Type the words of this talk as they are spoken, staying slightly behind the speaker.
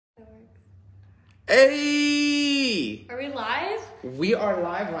Hey! Are we live? We are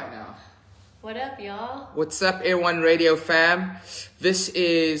live right now. What up, y'all? What's up, Air One Radio fam? This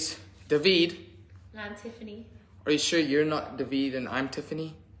is David. And I'm Tiffany. Are you sure you're not David and I'm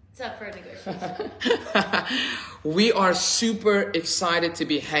Tiffany? It's up for a negotiation. We are super excited to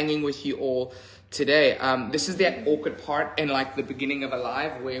be hanging with you all today. This is that awkward part in like the beginning of a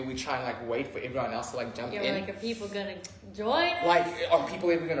live where we try and like wait for everyone else to like jump in. Like, are people gonna join us? Like, are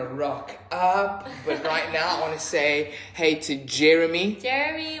people ever gonna rock up? But right now, I want to say hey to Jeremy.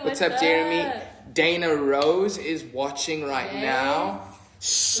 Jeremy, What's up, Jeremy? Dana Rose is watching right now.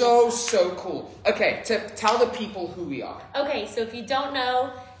 So cool. Okay, tell the people who we are. Okay, so if you don't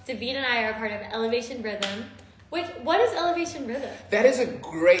know, David and I are part of Elevation Rhythm. What is Elevation Rhythm? That is a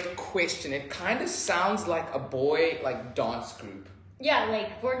great question. It kind of sounds like a boy like dance group. Yeah,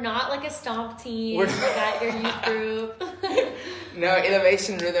 like we're not like a stomp team like at your youth group. No,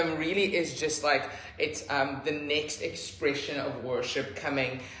 Elevation Rhythm really is just like, it's the next expression of worship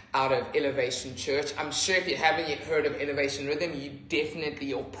coming out of Elevation Church. I'm sure if you haven't yet heard of Elevation Rhythm, you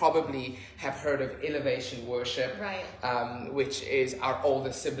definitely or probably have heard of Elevation Worship. Right. Which is our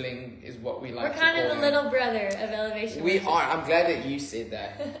older sibling, is what we like to call him. We're kind of the little brother of Elevation We Worship. are. I'm glad that you said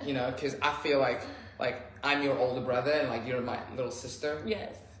that, because I feel like I'm your older brother and like you're my little sister.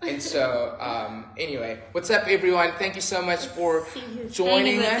 Yes. And so, anyway, what's up, everyone? Thank you so much for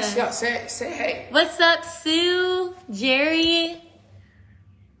joining us. Yeah, say hey. What's up, Sue, Jerry?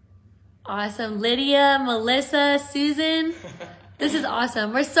 Awesome. Lydia, Melissa, Susan. This is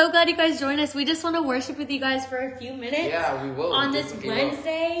awesome. We're so glad you guys joined us. We just want to worship with you guys for a few minutes. Yeah, we will. On this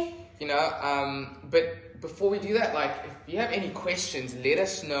Wednesday. But before we do that, like, if you have any questions, let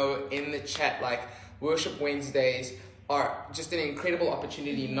us know in the chat. Like, Worship Wednesdays are just an incredible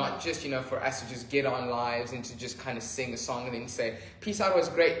opportunity, not just, for us to just get on lives and to just kind of sing a song and then say, peace out, it was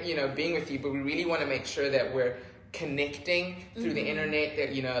great, being with you. But we really want to make sure that we're connecting through the internet,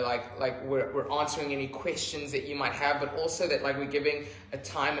 that, like we're answering any questions that you might have, but also that like we're giving a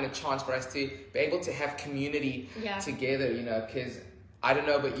time and a chance for us to be able to have community together, because I don't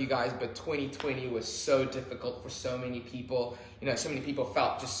know about you guys, but 2020 was so difficult for so many people. So many people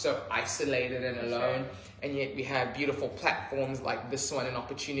felt just so isolated and alone. And yet we have beautiful platforms like this one and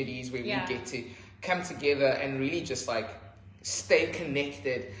opportunities where we get to come together and really just like stay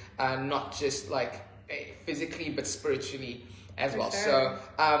connected, not just like physically, but spiritually as well. So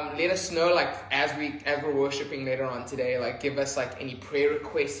let us know, like, as we're worshiping later on today, like give us like any prayer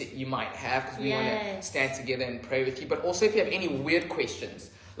requests that you might have, because we want to stand together and pray with you. But also if you have any weird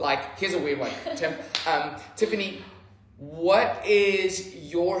questions, like here's a weird one. Tiffany, what is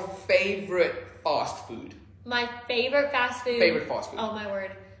your favorite fast food? My favorite fast food. Oh my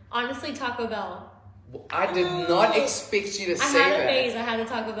word. Honestly, Taco Bell. I did not expect you to say that. I had a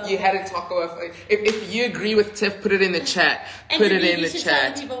Taco Bell. You had a Taco Bell. If you agree with Tiff, put it in the chat. And put it in the chat. You should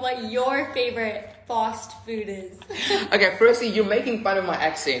tell people what your favorite fast food is. Okay, firstly, you're making fun of my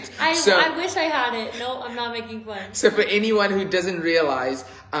accent. I wish I had it. No, I'm not making fun. So for anyone who doesn't realize,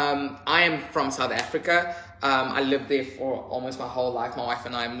 I am from South Africa. I lived there for almost my whole life. My wife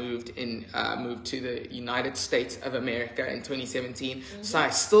and I moved to the United States of America in 2017. So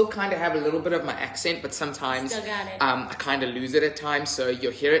I still kind of have a little bit of my accent, but sometimes I kind of lose it at times. So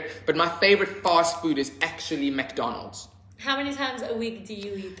you'll hear it. But my favorite fast food is actually McDonald's. How many times a week do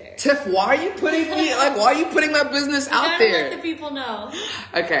you eat there? Tiff, why are you putting my business out there? Let the people know.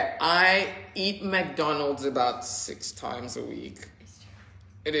 Okay, I eat McDonald's about 6 times a week.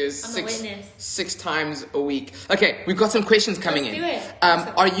 It is six times a week. Okay, we've got some questions coming in. Let's do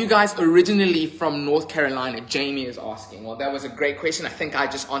it. Are you guys originally from North Carolina? Jamie is asking. Well, that was a great question. I think I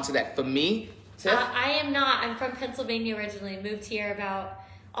just answered that for me. Tiff? I am not. I'm from Pennsylvania originally. Moved here about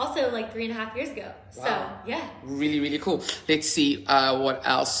also like 3.5 years ago. Wow. So, yeah. Really, really cool. Let's see what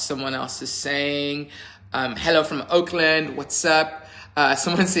else someone else is saying. Hello from Oakland. What's up?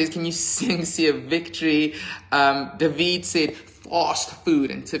 Someone says, can you sing See a Victory? David said, fast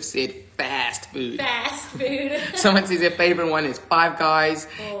food, and Tiff said fast food. Fast food. Someone says their favorite one is Five Guys,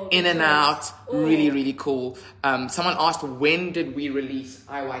 In-N-Out. Really, really cool. Someone asked, when did we release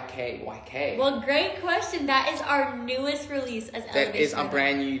IYK? Well, great question. That is our newest release as Elevation. That is our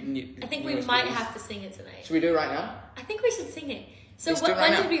brand new I think we might have to sing it tonight. Should we do it right now? I think we should sing it. So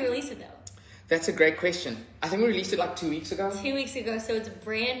when did we release it though? That's a great question. I think we released it like 2 weeks ago. 2 weeks ago, so it's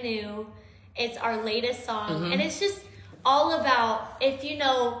brand new. It's our latest song, and it's just all about, if you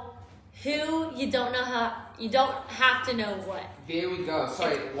know who, you don't have to know what. There we go.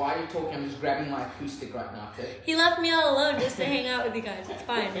 Sorry, while you're talking, I'm just grabbing my acoustic right now. Okay? He left me all alone just to hang out with you guys. It's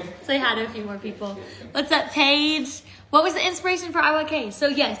fine. Say hi to a few more people. What's up, Paige? What was the inspiration for IYK? So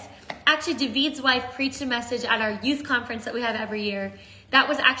yes, actually David's wife preached a message at our youth conference that we have every year. That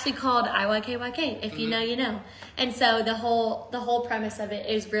was actually called IYKYK. If you know, you know. And so the whole premise of it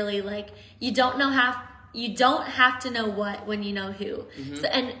is really like you don't have to know what when you know who. So,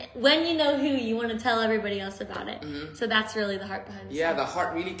 and when you know who, you want to tell everybody else about it. So that's really the heart behind it. Yeah, the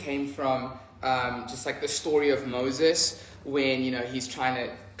heart really came from just like the story of Moses when, you know, he's trying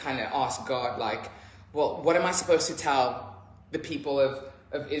to kind of ask God, like, well, what am I supposed to tell the people of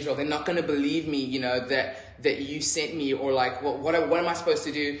Israel? They're not going to believe me, you know, that you sent me, or like, well, what am I supposed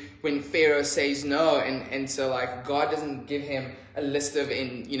to do when Pharaoh says no? And so like God doesn't give him a list of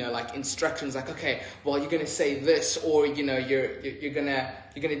instructions like, okay, well, you're going to say this, or, you know, you're going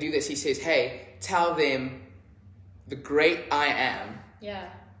to do this. He says, hey, tell them the great I am. Yeah.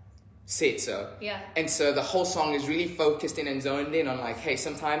 Said so. Yeah. And so the whole song is really focused in and zoned in on like, hey,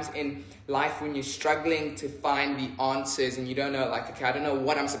 sometimes in life when you're struggling to find the answers and you don't know, like, okay, I don't know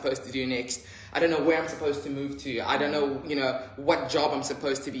what I'm supposed to do next. I don't know where I'm supposed to move to. I don't know, you know, what job I'm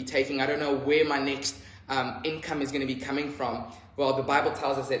supposed to be taking. I don't know where my next income is going to be coming from. Well, the Bible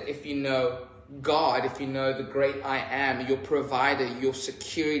tells us that if you know God, if you know the great I am, your provider, your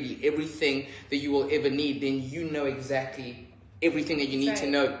security, everything that you will ever need, then you know exactly everything that you need to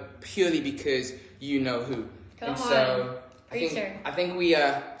know purely because you know who. Come so on. I think we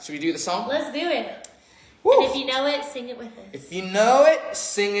should we do the song? Let's do it. Woo. And if you know it, sing it with us. If you know it,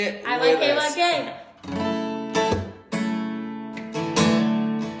 sing it with us. IYKYK.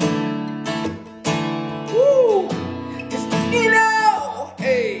 Woo! 'Cause you know,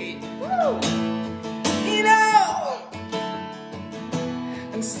 hey, woo! You know,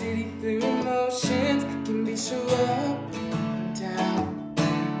 I'm sitting through emotions can be so up and down.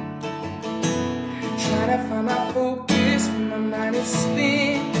 Trying to find my focus when my mind is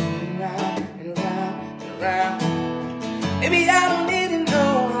spinning round and round and round. Maybe I don't even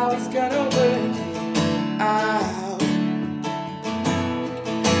know how it's gonna work out.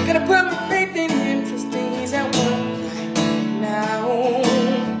 Gotta put my faith in him, trusting he's at work right now.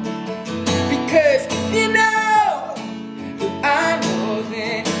 Because you know, I know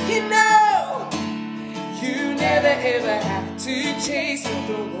that you know, you never ever have to chase the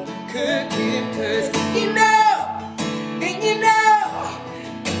door could give. Cause you know, and you know,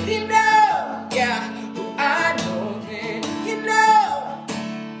 yeah, I know that you know,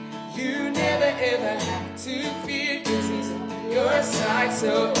 you never ever have to fear. Cause he's on your side.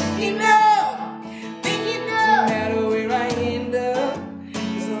 So you know, and you know, no matter where I end up,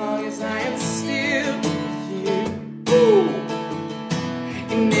 as long as I am still with you. Woo.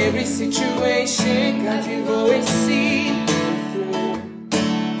 In every situation, God, you've always seen me through.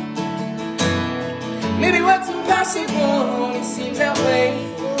 Maybe what's impossible only seems that way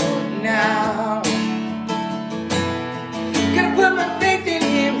now. Gotta put my faith in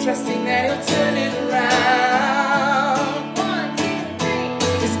him, trusting that he'll turn it around. 1, 2, 3.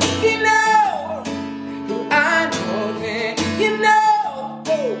 'Cause you know, I know that you know,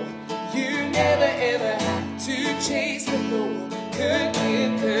 you never ever have to chase what the world could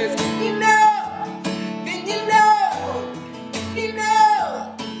give. 'Cause you know, then you know,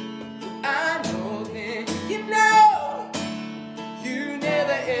 I know that you know, you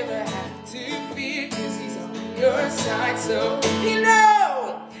never ever have to fear. 'Cause he's on your side. So you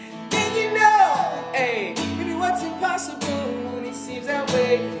know, then you know, hey, maybe what's impossible only seems that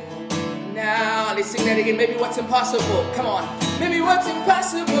way. Now let's sing that again. Maybe what's impossible, come on. Maybe what's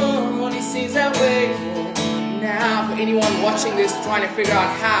impossible only seems that way. Now for anyone watching this trying to figure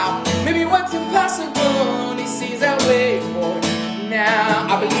out how, maybe what's impossible only seems that way for now.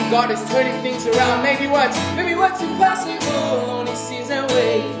 I believe God is turning things around. Maybe what's impossible only seems that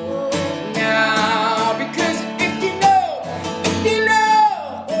way for now. Because if you know,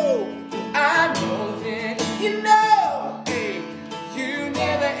 I know that you know, hey, you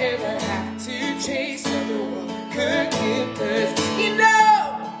never ever have to chase what the world could give. 'Cause you know,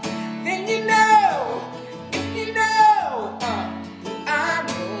 then you know, if you know, I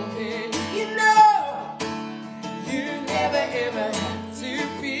know that you know, you never ever have to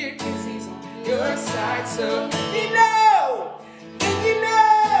fear. 'Cause he's on your side. So you know, then you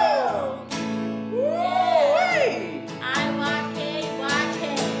know. Woo-wee.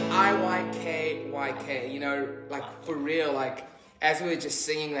 IYKYK, you know, like for real, like as we were just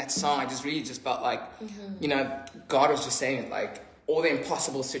singing that song, I just really just felt like, you know, God was just saying it, like all the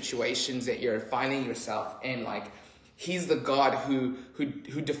impossible situations that you're finding yourself in, like he's the God who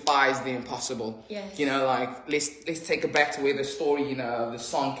defies the impossible. Yes. You know, like let's take it back to where the story, you know, of the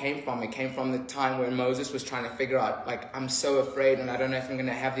song came from. It came from the time where Moses was trying to figure out, like, I'm so afraid and I don't know if I'm going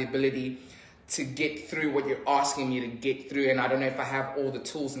to have the ability to get through what you're asking me to get through. And I don't know if I have all the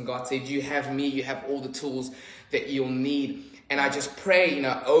tools. And God said, you have me, you have all the tools that you'll need. And I just pray, you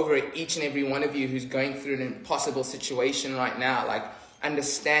know, over each and every one of you who's going through an impossible situation right now. Like,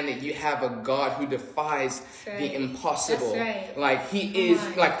 understand that you have a God who defies the impossible. Like, he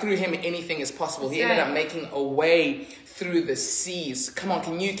is, like, through him, anything is possible. He ended up making a way through the seas. Come on,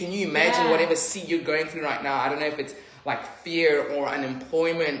 can you imagine whatever sea you're going through right now? I don't know if it's like fear or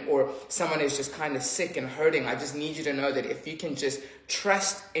unemployment or someone is just kind of sick and hurting. I just need you to know that if you can just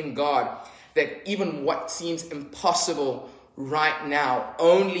trust in God, that even what seems impossible right now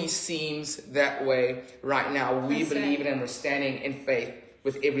only seems that way right now. We believe it, and we're standing in faith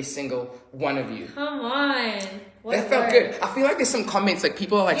with every single one of you. Come on. That felt good. I feel like there's some comments, like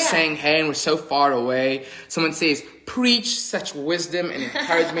people are like saying, hey, and we're so far away. Someone says, preach such wisdom and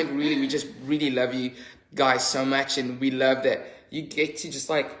encouragement. Really, we just really love you guys so much. And we love that you get to just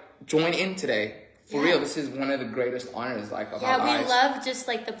like join in today. For real, this is one of the greatest honors of our lives. Yeah, we love just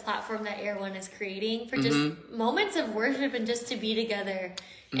like the platform that Air One is creating for just moments of worship and just to be together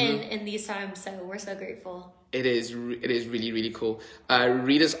in these times. So we're so grateful. It is really, really cool.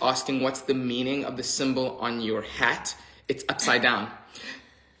 Rita's asking, what's the meaning of the symbol on your hat? It's upside down.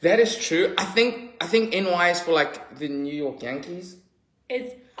 That is true. I think NY is for like the New York Yankees.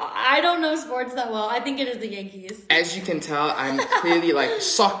 I don't know sports that well. I think it is the Yankees. As you can tell, I'm clearly like,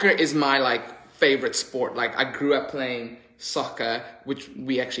 soccer is my like favorite sport. Like, I grew up playing soccer, which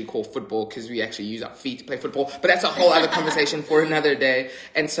we actually call football because we actually use our feet to play football, but that's a whole other conversation for another day.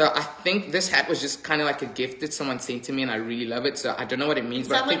 And so I think this hat was just kind of like a gift that someone sent to me, and I really love it. So I don't know what it means,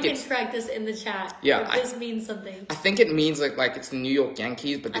 but I think someone can correct us in the chat. Yeah, this means something. I think it means like it's the New York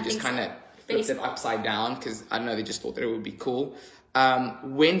Yankees, but they just kind of flipped it upside down because I don't know, they just thought that it would be cool.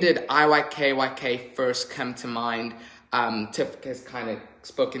 When did IYKYK first come to mind? Tiff has kind of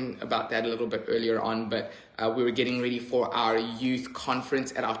spoken about that a little bit earlier on, but we were getting ready for our youth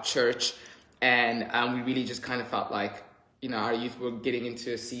conference at our church, and we really just kind of felt like, you know, our youth were getting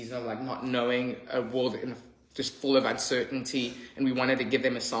into a season of like not knowing, a world just full of uncertainty, and we wanted to give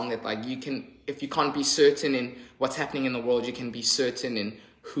them a song that like, you can, if you can't be certain in what's happening in the world, you can be certain in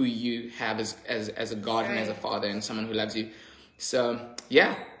who you have as a God and as a father and someone who loves you. So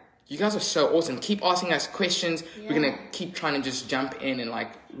yeah, you guys are so awesome. Keep asking us questions. We're going to keep trying to just jump in and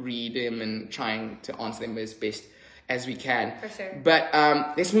like read them and trying to answer them as best as we can. For sure. But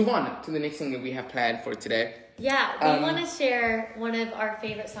let's move on to the next thing that we have planned for today. Yeah, we want to share one of our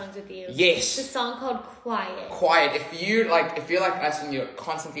favorite songs with you. Yes. It's a song called Quiet. Quiet. If you're like us and you're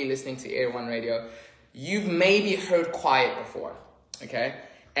constantly listening to Air One Radio, you've maybe heard Quiet before, okay?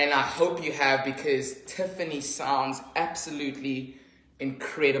 And I hope you have, because Tiffany sounds absolutely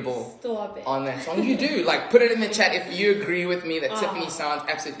incredible on that song. You do. Like, put it in the chat if you agree with me that Tiffany sounds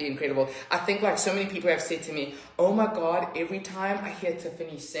absolutely incredible. I think like so many people have said to me, oh my God, every time I hear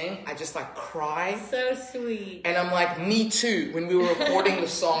Tiffany sing, I just like cry. So sweet. And I'm like, me too. When we were recording the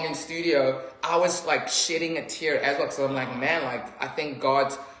song in studio, I was like shedding a tear as well. So I'm like, man, like I think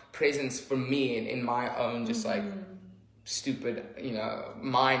God's presence for me and in my own just like stupid, you know,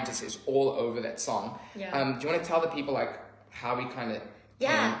 mind just is all over that song. Yeah. Do you want to tell the people like how we kind of came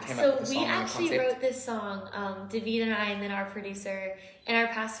up with the song? We actually wrote this song, David and I, and then our producer and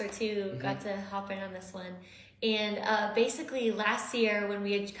our pastor too got to hop in on this one. And basically last year when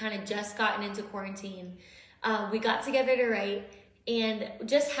we had kind of just gotten into quarantine, we got together to write and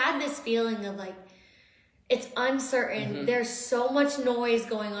just had this feeling of like, it's uncertain. There's so much noise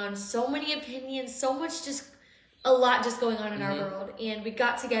going on, so many opinions, so much just a lot just going on in our world. And we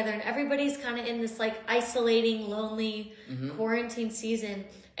got together and everybody's kind of in this like isolating, lonely quarantine season,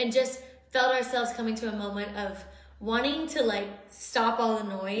 and just felt ourselves coming to a moment of wanting to like stop all the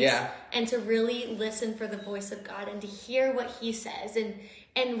noise and to really listen for the voice of God and to hear what he says.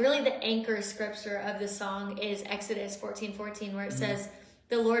 And really the anchor scripture of the song is Exodus 14:14, where it says,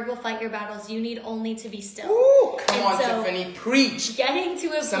 the Lord will fight your battles. You need only to be still. Ooh, come on, Tiffany, preach. Getting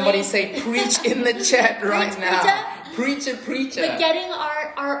to a Somebody place, say preach in the chat right now. Preacher. But getting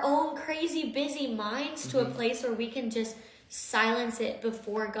our own crazy busy minds to a place where we can just silence it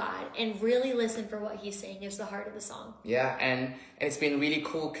before God and really listen for what he's saying is the heart of the song. Yeah, and it's been really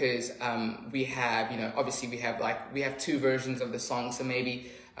cool because we have, you know, obviously we have two versions of the song. So maybe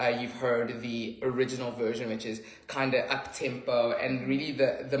you've heard the original version, which is kind of up tempo, and really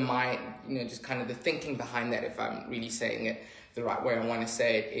the mind, you know, just kind of the thinking behind that, if I'm really saying it the right way I want to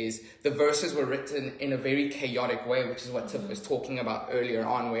say it, is the verses were written in a very chaotic way, which is what Tiff was talking about earlier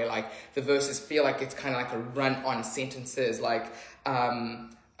on, where like the verses feel like it's kind of like a run-on sentences, like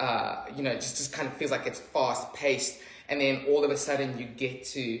you know, just kind of feels like it's fast-paced. and then all of a sudden you get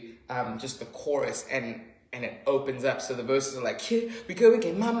to just the chorus, and it opens up. So the verses are like, here we go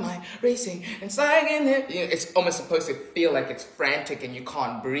again, my mind racing and sliding there. You know, it's almost supposed to feel like it's frantic and you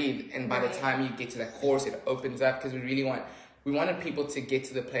can't breathe. And by the time you get to that chorus, it opens up, because we wanted people to get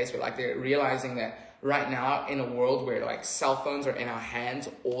to the place where like they're realizing that right now, in a world where like cell phones are in our hands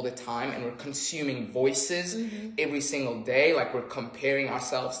all the time, and we're consuming voices every single day, like we're comparing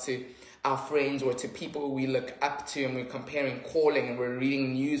ourselves to our friends or to people who we look up to, and we're comparing calling, and we're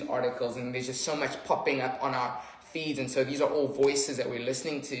reading news articles, and there's just so much popping up on our feeds. And so these are all voices that we're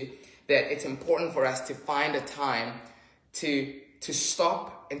listening to, that it's important for us to find a time to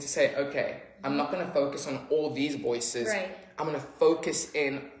stop and to say, okay, I'm not going to focus on all these voices. Right. I'm going to focus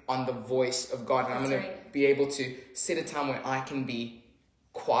in on the voice of God, and I'm going to be able to set a time where I can be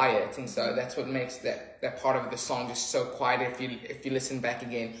quiet. And so that's what makes that part of the song just so quiet. If you listen back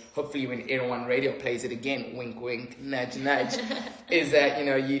again, hopefully when Air One Radio plays it again, wink wink, nudge nudge, is that, you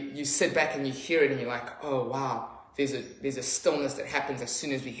know, you sit back and you hear it and you're like, oh wow, there's a stillness that happens as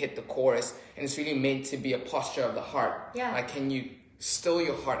soon as we hit the chorus, and it's really meant to be a posture of the heart. Yeah. Like, can you still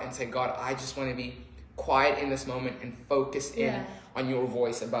your heart and say, God, I just want to be quiet in this moment and focus in on your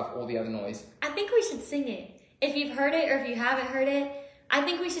voice above all the other noise. I think we should sing it. If you've heard it or if you haven't heard it, I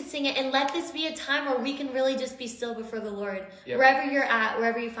think we should sing it, and let this be a time where we can really just be still before the Lord. Yep. Wherever you're at,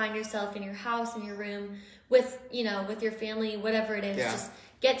 wherever you find yourself, in your house, in your room, with your family, whatever it is, just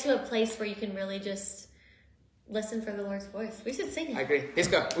get to a place where you can really just listen for the Lord's voice. We should sing it. I agree. Let's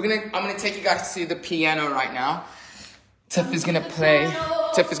go. I'm gonna take you guys to the piano right now. Tiff is gonna play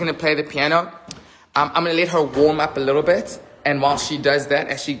the piano. I'm gonna let her warm up a little bit, and while she does that,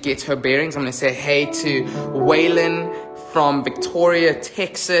 as she gets her bearings, I'm gonna say hey to Waylon from Victoria,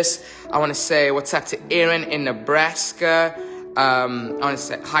 Texas. I want to say what's up to Aaron in Nebraska. I want to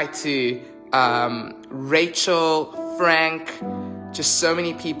say hi to Rachel, Frank, just so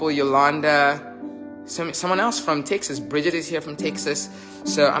many people, Yolanda, someone else from Texas. Bridget is here from Texas.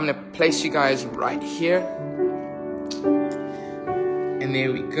 So I'm going to place you guys right here. And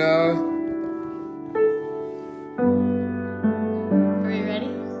there we go. Are we ready?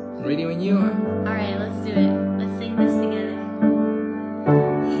 Ready when you are. All right, let's do it. Let's sing this together.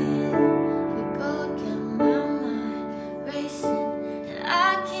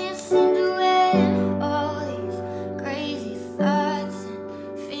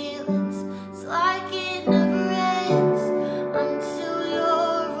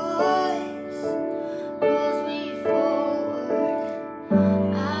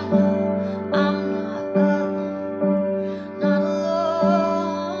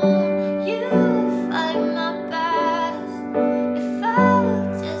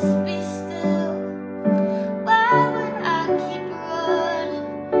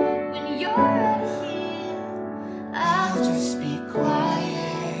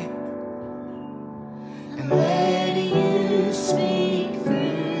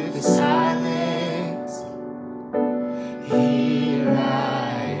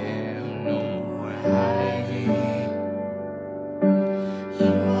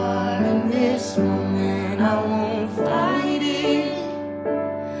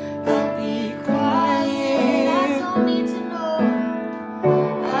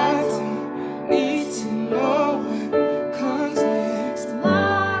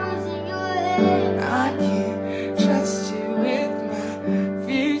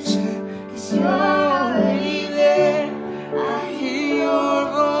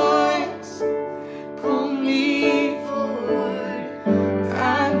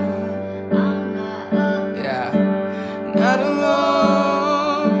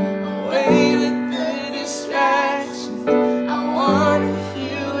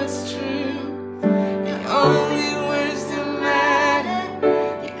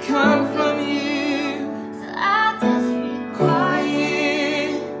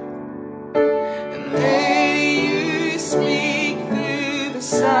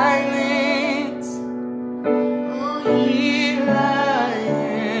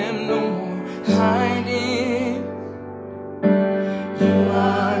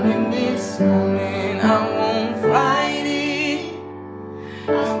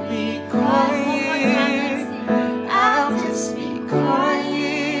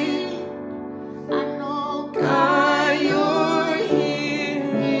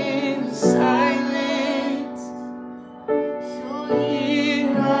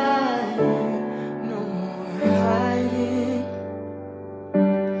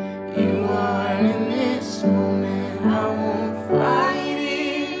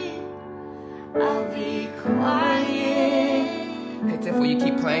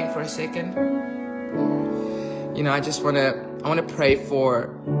 I want to pray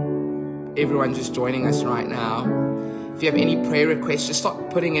for everyone just joining us right now. If you have any prayer requests, just start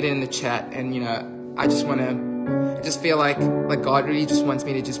putting it in the chat. And, I just feel like God really just wants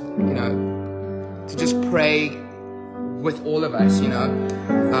me to just, to just pray with all of us, I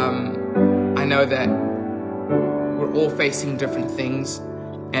know that we're all facing different things,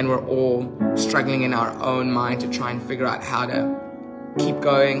 and we're all struggling in our own mind to try and figure out how to keep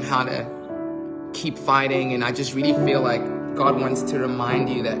going, how to keep fighting. And I just really feel like God wants to remind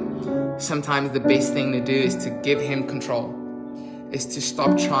you that sometimes the best thing to do is to give Him control, is to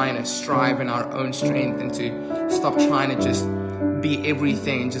stop trying to strive in our own strength, and to stop trying to just be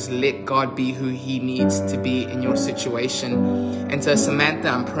everything, and just let God be who He needs to be in your situation. And so Samantha,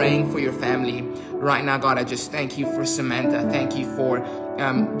 I'm praying for your family right now. God, I just thank you for Samantha. Thank you for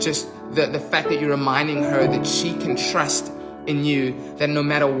just the fact that you're reminding her that she can trust in you, that no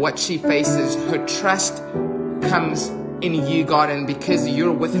matter what she faces, her trust comes in you, God, and because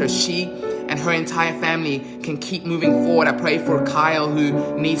you're with her, she and her entire family can keep moving forward. I pray for Kyle,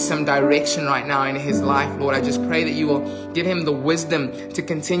 who needs some direction right now in his life, Lord. I just pray that you will give him the wisdom to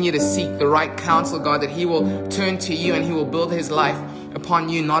continue to seek the right counsel, God, that he will turn to you and he will build his life upon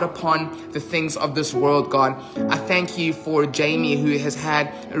you, not upon the things of this world, God. I thank you for Jamie, who has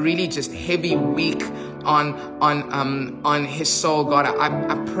had a really just heavy week on his soul, God.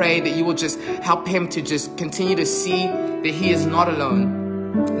 I pray that you will just help him to just continue to see that he is not alone,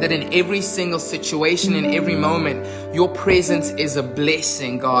 that in every single situation, in every moment, your presence is a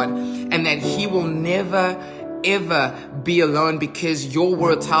blessing, God, and that he will never ever be alone, because your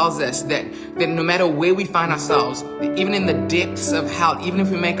word tells us that no matter where we find ourselves, even in the depths of hell, even if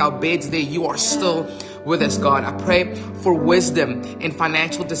we make our beds there, you are still with us, God. I pray for wisdom in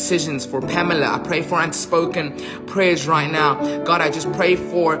financial decisions for Pamela. I pray for unspoken prayers right now. God, I just pray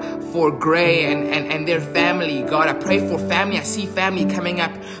for Gray and their family. God, I pray for family. I see family coming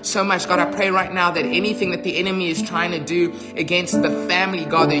up so much. God, I pray right now that anything that the enemy is trying to do against the family,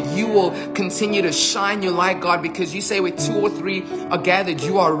 God, that you will continue to shine your light, God, because you say where 2 or 3 are gathered,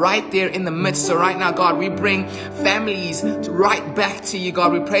 you are right there in the midst. So right now, God, we bring families right back to you,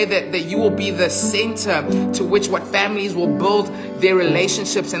 God. We pray that you will be the center to which what families will build their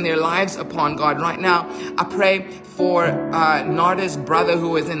relationships and their lives upon, God. Right now, I pray for Nada's brother who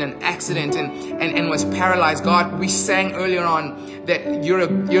was in an accident and was paralyzed. God, we sang earlier on that you're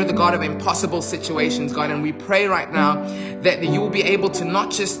the God of impossible situations, God, and we pray right now that you will be able to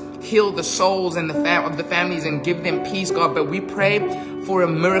not just heal the souls and of the families and give them peace, God, but we pray for a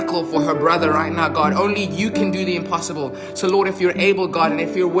miracle for her brother right now, God. Only you can do the impossible. So Lord, if you're able, God, and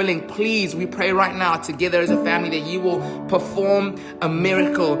if you're willing, please, we pray right now together as a family that you will perform a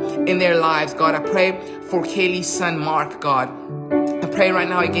miracle in their lives, God. I pray for Kelly's son, Mark, God. I pray right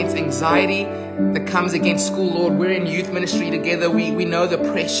now against anxiety that comes against school, Lord. We're in youth ministry together. We know the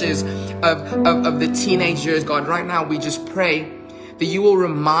pressures of the teenage years, God. Right now, we just pray that you will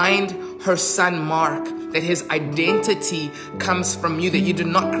remind her son, Mark, that his identity comes from you, that you did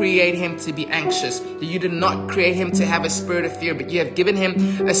not create him to be anxious, that you did not create him to have a spirit of fear, but you have given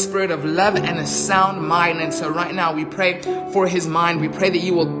him a spirit of love and a sound mind. And so right now we pray for his mind. We pray that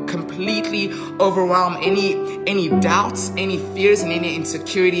you will completely overwhelm any doubts, any fears, and any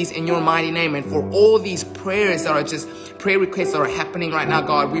insecurities in your mighty name. And for all these prayers that are just prayer requests that are happening right now,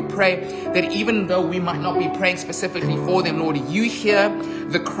 God, we pray that even though we might not be praying specifically for them, Lord, you hear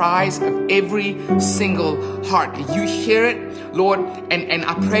the cries of every single heart. You hear it, Lord, and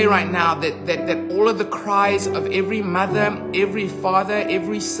I pray right now that all of the cries of every mother, every father,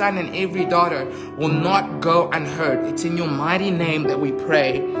 every son, and every daughter will not go unheard. It's in your mighty name that we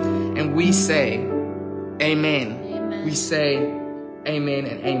pray, and we say amen. Amen. We say amen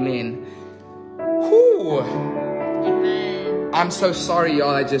and amen. Whew. Amen. I'm so sorry,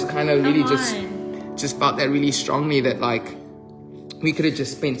 y'all. I just kind of really just felt that really strongly, that like we could have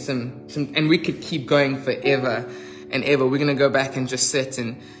just spent some, and we could keep going forever and ever. We're going to go back and just sit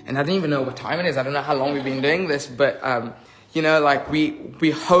and I don't even know what time it is. I don't know how long we've been doing this, but, like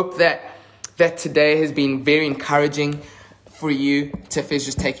we hope that today has been very encouraging for you. Tiff is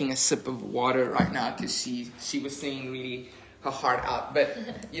just taking a sip of water right now because she was singing really her heart out. But,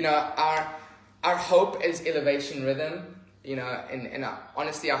 our hope is Elevation Rhythm, and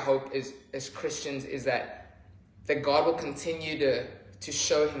honestly, our hope is as Christians is that God will continue to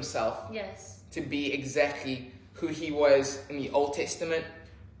show himself to be exactly who he was in the Old Testament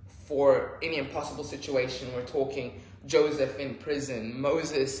for any impossible situation. We're talking Joseph in prison,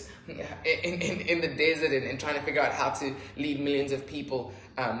 Moses in the desert and trying to figure out how to lead millions of people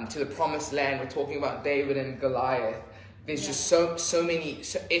to the promised land. We're talking about David and Goliath. There's just so many,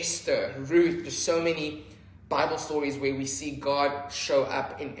 Esther, Ruth, just so many Bible stories where we see God show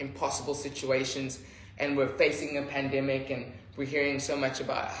up in impossible situations, and we're facing a pandemic, and we're hearing so much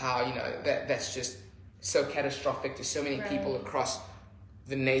about how, you know, that's just so catastrophic to so many people across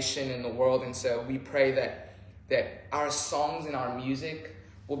the nation and the world. And so we pray that our songs and our music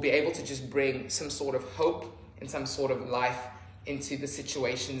will be able to just bring some sort of hope and some sort of life into the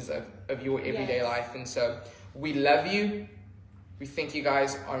situations of your everyday life. And so we love you. We think you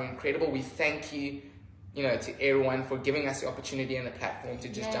guys are incredible. We thank you, you know, to everyone for giving us the opportunity and the platform to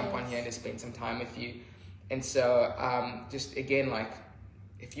just jump on here and to spend some time with you. And so just again, like,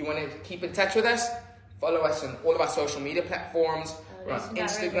 if you want to keep in touch with us, follow us on all of our social media platforms. We're on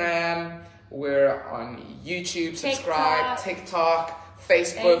Instagram, we're on YouTube, subscribe, TikTok,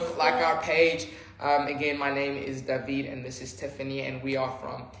 Facebook, like our page. Again, my name is David and this is Tiffany, and we are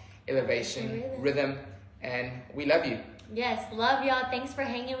from Elevation Rhythm, and we love you. Yes, love y'all. Thanks for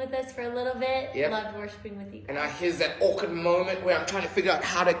hanging with us for a little bit. Yep. Loved worshiping with you guys. And now here's that awkward moment where I'm trying to figure out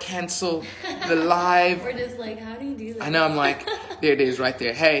how to cancel the live. We're just like, how do you do that? I know, I'm like, there it is right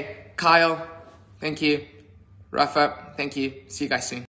there. Hey, Kyle, thank you. Rafa, thank you. See you guys soon.